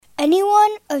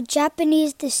Anyone of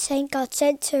Japanese descent got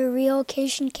sent to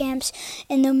relocation camps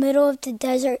in the middle of the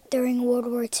desert during World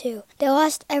War II. They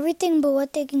lost everything but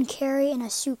what they can carry in a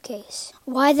suitcase.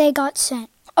 Why they got sent.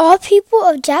 All people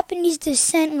of Japanese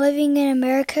descent living in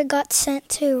America got sent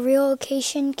to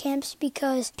relocation camps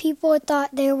because people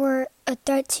thought they were a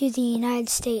threat to the United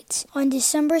States. On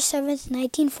December 7,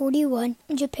 1941,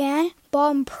 Japan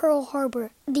bombed Pearl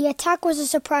Harbor. The attack was a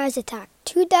surprise attack.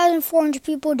 2,400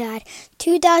 people died,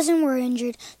 2,000 were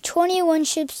injured, 21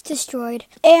 ships destroyed,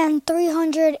 and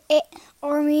 300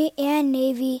 Army and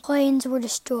Navy planes were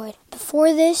destroyed.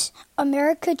 Before this,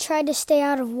 America tried to stay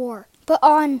out of war. But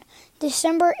on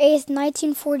December 8,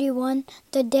 1941,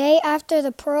 the day after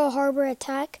the Pearl Harbor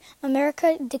attack,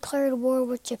 America declared war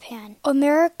with Japan.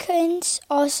 Americans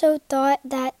also thought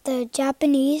that the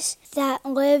Japanese that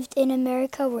lived in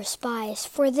America were spies.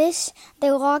 For this,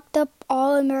 they locked up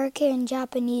all American and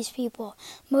Japanese people.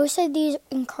 Most of these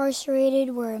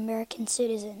incarcerated were American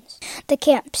citizens. The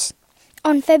camps.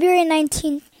 On February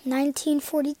 19,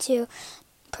 1942,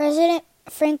 President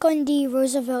Franklin D.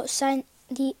 Roosevelt signed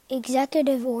the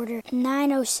Executive Order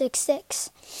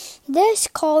 9066. This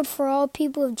called for all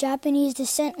people of Japanese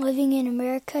descent living in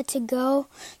America to go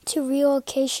to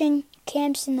relocation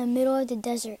camps in the middle of the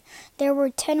desert. There were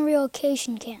 10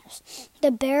 relocation camps.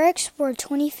 The barracks were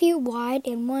 20 feet wide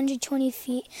and 120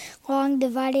 feet long,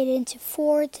 divided into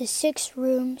 4 to 6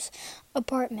 rooms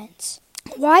apartments.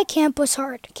 Why camp was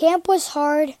hard? Camp was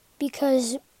hard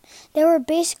because they were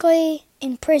basically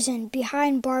in prison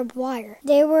behind barbed wire.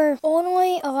 They were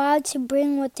only allowed to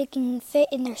bring what they can fit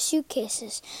in their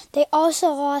suitcases. They also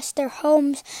lost their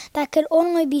homes that could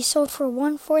only be sold for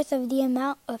 1/4 of the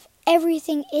amount of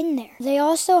everything in there. They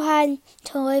also had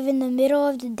to live in the middle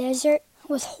of the desert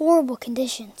with horrible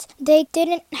conditions. They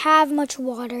didn't have much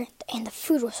water and the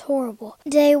food was horrible.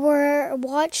 They were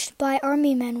watched by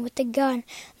army men with a gun.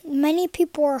 Many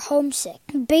people were homesick.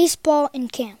 Baseball in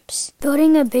camps.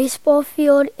 Building a baseball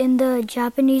field in the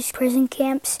Japanese prison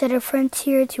camps set a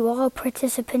frontier to all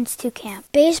participants to camp.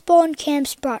 Baseball in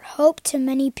camps brought hope to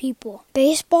many people.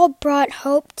 Baseball brought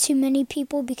hope to many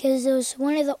people because it was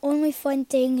one of the only fun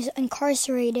things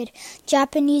incarcerated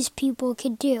Japanese people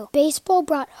could do. Baseball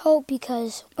brought hope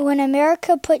because when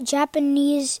America put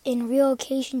Japanese in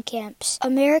relocation camps,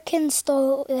 Americans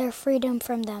stole their freedom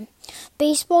from them.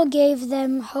 Baseball gave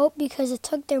them hope because it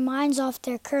took their minds off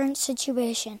their current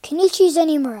situation. Kenichi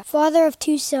Zenimura, father of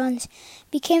 2 sons,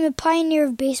 became a pioneer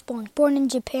of baseball. Born in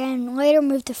Japan and later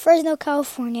moved to Fresno,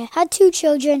 California, had 2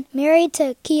 children, married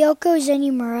to Kyoko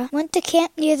Zenimura, went to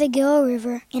camp near the Gila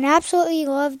River, and absolutely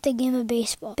loved the game of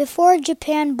baseball. Before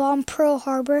Japan bombed Pearl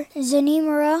Harbor,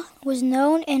 Zenimura was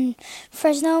known in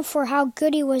Fresno for how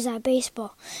good he was at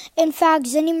baseball. In fact,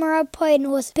 Zenimura played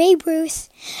with Babe Ruth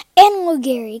and Lou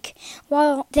Gehrig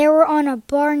while they were on a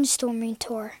barnstorming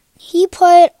tour. He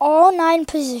played all 9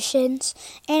 positions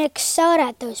and excelled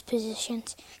at those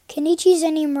positions. Kenichi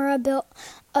Zenimura built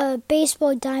a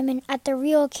baseball diamond at the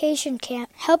relocation camp,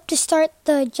 helped to start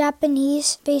the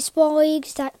Japanese baseball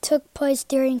leagues that took place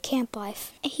during camp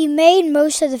life. He made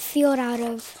most of the field out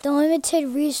of the limited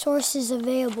resources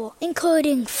available,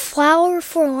 including flour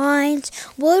for lines,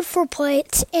 wood for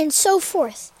plates, and so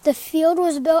forth. The field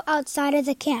was built outside of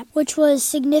the camp, which was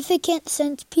significant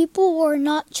since people were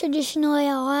not traditionally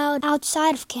allowed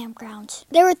outside of campgrounds.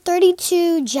 There were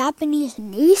 32 Japanese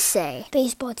Nisei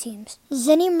baseball teams.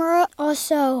 Zenimura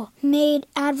also made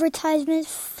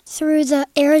advertisements through the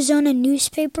Arizona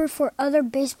newspaper for other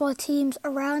baseball teams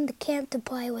around the camp to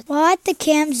play with. While at the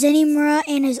camp, Zenimura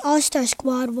and his all-star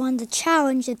squad won the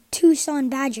challenge, the Tucson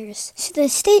Badgers, the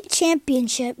state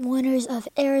championship winners of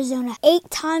Arizona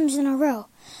 8 times in a row.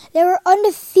 They were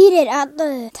undefeated at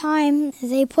the time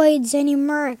they played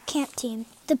Zenimura camp team.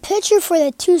 The pitcher for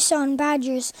the Tucson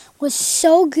Badgers was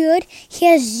so good, he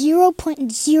had a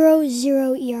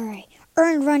 0.00 ERA.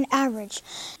 Earned run average,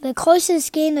 the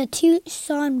closest game the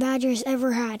Tucson Badgers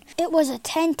ever had. It was a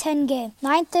 10-10 game.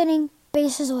 9th inning,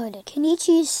 bases loaded.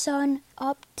 Kenichi's son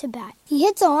up to bat. He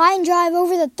hits a line drive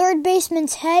over the third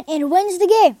baseman's head and wins the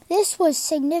game. This was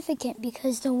significant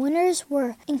because the winners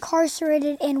were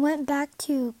incarcerated and went back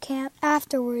to camp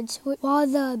afterwards while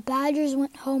the Badgers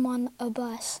went home on a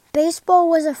bus. Baseball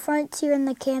was a frontier in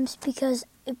the camps because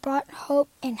it brought hope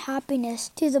and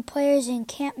happiness to the players and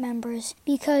camp members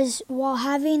because while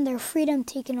having their freedom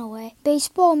taken away,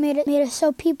 baseball made it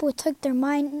so people took their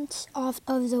minds off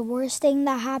of the worst thing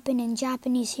that happened in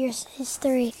Japanese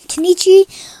history. Kenichi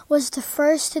was the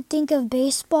first to think of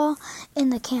baseball in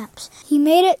the camps. He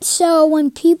made it so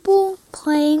when people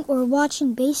playing or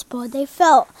watching baseball, they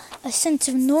felt a sense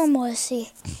of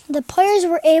normalcy. The players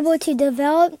were able to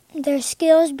develop their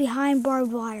skills behind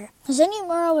barbed wire.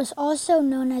 Zenimura was also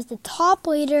known as the top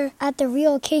leader at the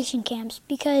relocation camps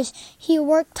because he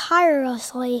worked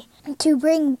tirelessly to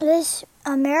bring this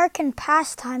American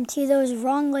pastime to those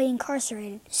wrongly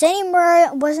incarcerated.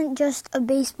 Zenimura wasn't just a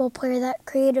baseball player that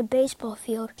created a baseball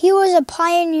field. He was a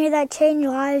pioneer that changed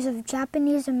lives of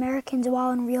Japanese Americans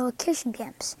while in relocation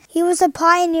camps. He was a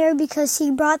pioneer because he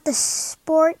brought the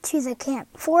sport to the camp.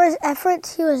 For his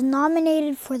efforts, he was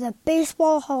nominated for the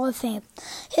Baseball Hall of Fame.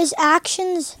 His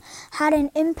actions had an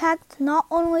impact not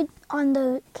only on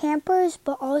the campers,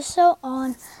 but also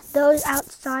on those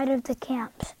outside of the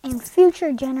camps and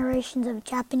future generations of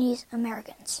Japanese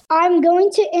Americans. I'm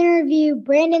going to interview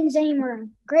Brandon Zenimura,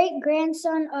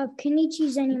 great-grandson of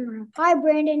Kenichi Zenimura. Hi,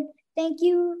 Brandon. Thank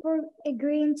you for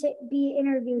agreeing to be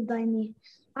interviewed by me.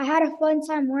 I had a fun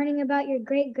time learning about your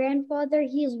great-grandfather.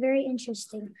 He is very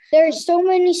interesting. There are so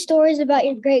many stories about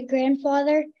your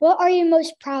great-grandfather. What are you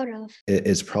most proud of?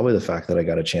 It's probably the fact that I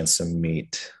got a chance to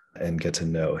meet and get to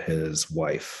know his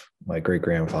wife. My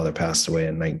great-grandfather passed away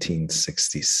in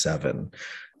 1967.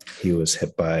 He was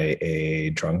hit by a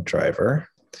drunk driver,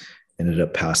 ended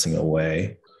up passing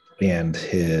away, and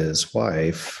his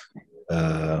wife,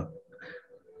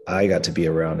 I got to be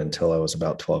around until I was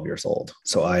about 12 years old.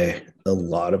 So a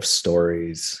lot of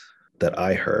stories that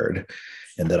I heard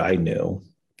and that I knew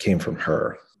came from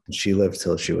her. She lived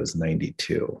till she was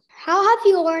 92. How have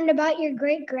you learned about your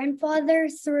great-grandfather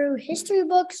through history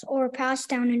books or passed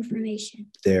down information?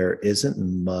 There isn't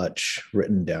much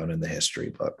written down in the history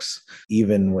books.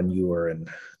 Even when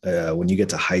when you get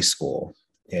to high school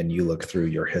and you look through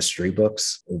your history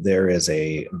books, there is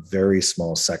a very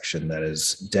small section that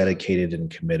is dedicated and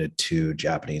committed to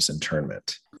Japanese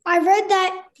internment. I read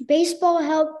that baseball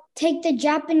helped take the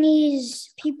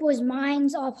Japanese people's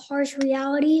minds off harsh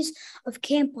realities of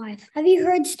camp life. Have you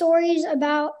heard stories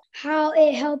about how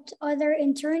it helped other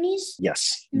internees?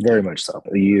 Yes, very much so.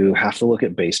 You have to look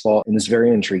at baseball in this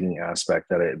very intriguing aspect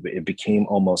that it became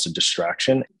almost a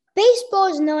distraction. Baseball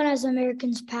is known as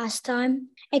Americans' pastime,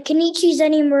 and Kenichi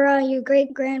Zenimura, your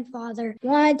great-grandfather,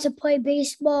 wanted to play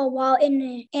baseball while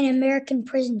in an American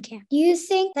prison camp. Do you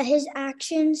think that his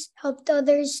actions helped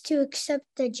others to accept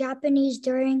the Japanese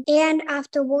during and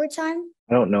after wartime?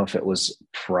 I don't know if it was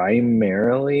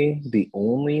primarily the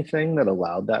only thing that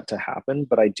allowed that to happen,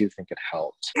 but I do think it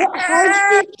helped. What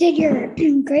hardship did your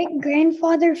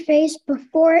great-grandfather face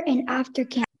before and after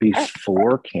camp?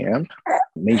 Before camp,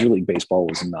 Major League Baseball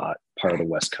was not part of the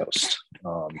West Coast.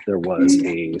 There was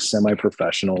a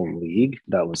semi-professional league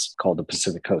that was called the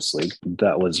Pacific Coast League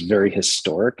that was very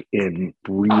historic in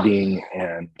breeding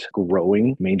and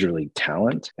growing major league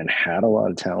talent and had a lot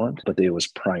of talent, but it was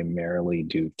primarily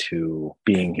due to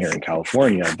being here in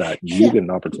California that you get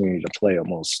an opportunity to play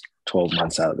almost 12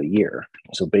 months out of the year.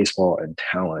 So baseball and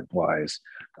talent-wise,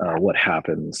 what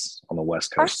happens on the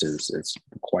West Coast is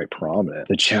quite prominent.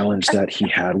 The challenge that he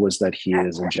had was that he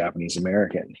is a Japanese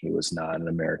American. He was not an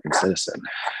American citizen.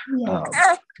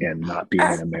 And not being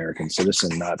an American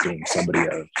citizen, not being somebody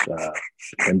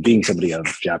of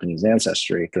Japanese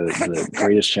ancestry, the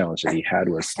greatest challenge that he had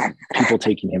was people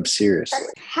taking him seriously.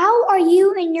 How are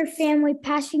you and your family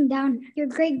passing down your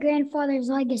great-grandfather's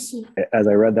legacy? As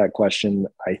I read that question,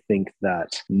 I think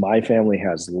that my family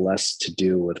has less to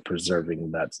do with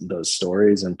preserving those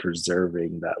stories and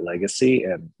preserving that legacy,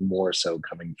 and more so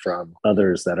coming from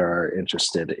others that are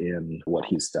interested in what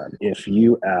he's done. If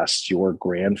you asked your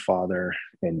grandfather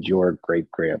and your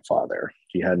great-grandfather,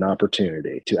 if you had an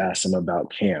opportunity to ask them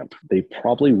about camp, they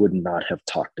probably would not have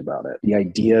talked about it. The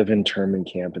idea of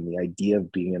internment camp and the idea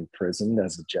of being imprisoned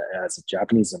as a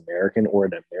Japanese American or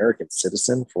an American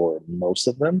citizen for most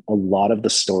of them, a lot of the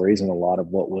stories and a lot of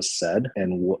what was said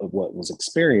and what was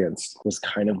experienced was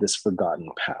kind of this forgotten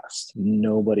past.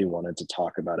 Nobody wanted to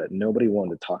talk about it. Nobody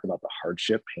wanted to talk about the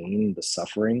hardship, pain, the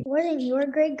suffering. Wasn't your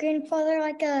great-grandfather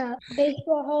like a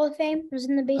baseball Hall of Fame? Was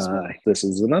in the baseball? This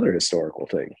is another historical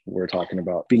thing. We're talking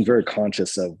about being very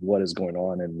conscious of what is going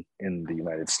on in the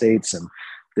United States and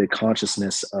the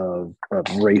consciousness of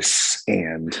race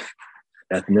and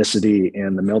ethnicity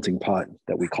and the melting pot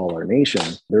that we call our nation.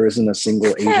 There isn't a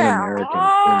single Asian American in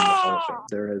the Hall of Fame.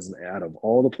 There is, out of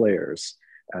all the players,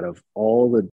 out of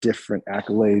all the different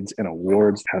accolades and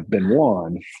awards have been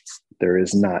won, there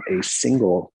is not a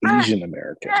single Asian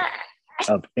American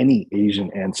of any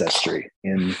Asian ancestry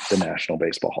in the National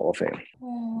Baseball Hall of Fame.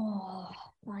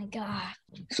 My God.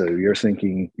 So you're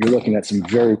looking at some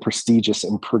very prestigious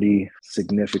and pretty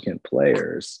significant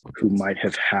players who might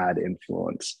have had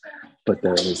influence, but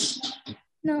there is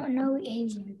no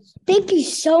Asians. Thank you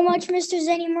so much, Mr.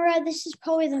 Zenimura. This is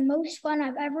probably the most fun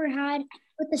I've ever had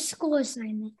with the school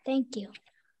assignment. Thank you.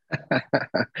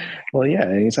 well, yeah,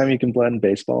 anytime you can blend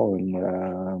baseball and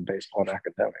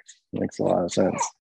academics, makes a lot of sense.